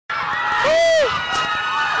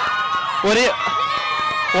What do you?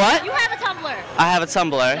 What? You have a Tumblr. I have a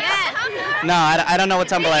Tumblr. Yes. No, I don't know what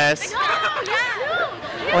Tumblr is. No,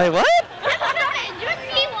 yeah. Wait, what? You're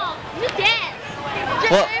T-Wall. You dance.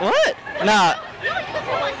 What? No.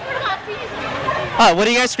 Oh, what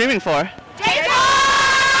are you guys screaming for?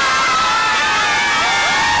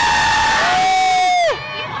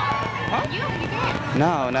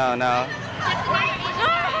 No.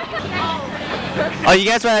 Oh, you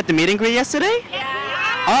guys were at the meet and greet yesterday? Yeah.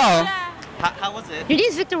 Oh. How was it? Your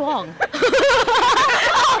name's Victor Wong.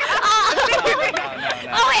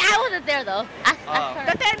 Oh wait, I wasn't there though.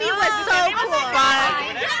 The fan meet was so cool.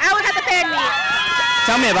 I was at the fan meet.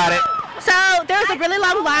 Tell me about it. So there was a really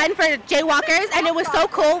long line for jaywalkers, and it was so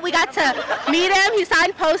cool. We got to meet him. He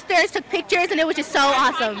signed posters, took pictures, and it was just so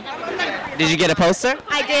awesome. Did you get a poster?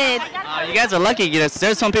 I did. You guys are lucky.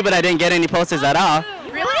 There's some people that didn't get any posters at all.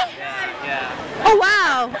 Really? Yeah. Oh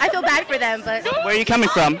wow! I feel bad for them, but. Where are you coming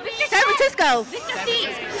from? San Francisco.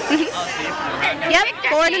 Yep,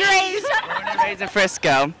 born and raised. Born and raised in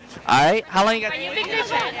Frisco. All right. How long you guys?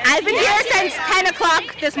 I've been here since 10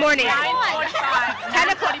 o'clock this morning. 10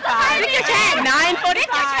 o'clock.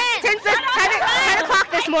 9:45. Since 10 o'clock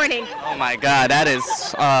this morning. Oh my God, that is.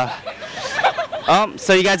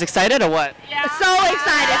 So you guys excited or what? Yeah. So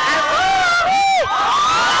excited.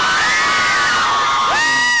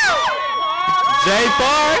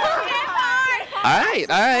 J-Park. All right.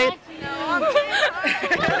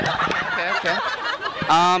 Okay.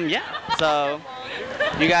 Yeah. So,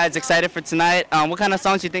 you guys excited for tonight? What kind of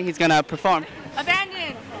songs do you think he's gonna perform?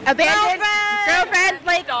 Abandoned. Girlfriend.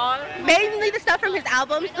 Like mainly the stuff from his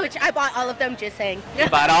albums, which I bought all of them. Just saying. You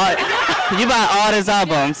bought all his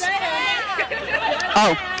albums.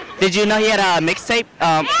 Oh, did you know he had a mixtape?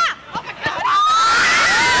 Yeah.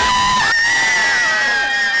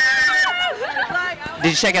 Did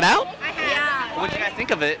you check it out? I have. What did you guys think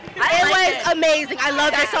of it? It was amazing. I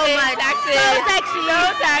loved it so much. So sexy.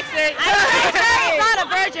 I'm not a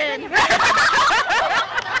virgin.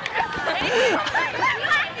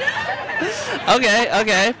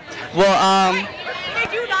 Okay. Well,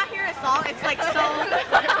 Did you not hear a song? It's like so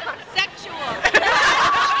sexual.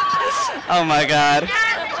 oh my God.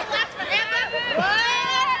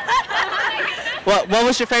 What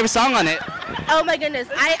was your favorite song on it? Oh my goodness.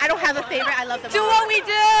 I don't have a favorite. I love them. Do all. what we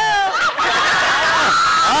do.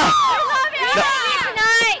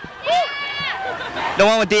 The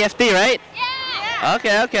one with DFD, right? Yeah.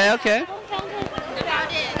 Okay.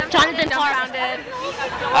 Jonathan Founded.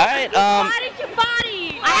 All right. Body to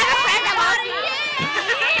body. I have a friend that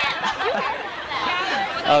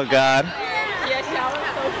Oh God.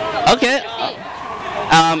 Okay.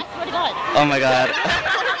 Oh my God.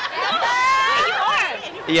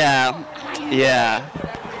 Yeah.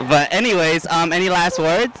 But anyways, any last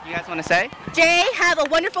words you guys want to say? Jay, have a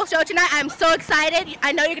wonderful show tonight. I'm so excited.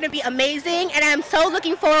 I know you're going to be amazing, and I'm so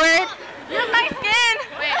looking forward. You have nice skin.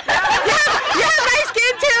 You have nice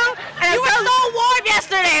skin too. And you were so warm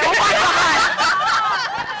yesterday. Oh my God.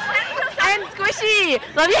 And squishy.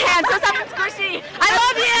 Love your hands. So soft and squishy. I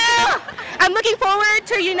love you. I'm looking forward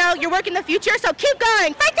to your work in the future. So keep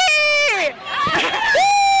going. Fighting.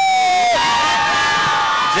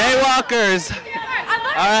 Jaywalkers.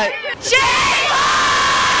 All right. Jaywalkers.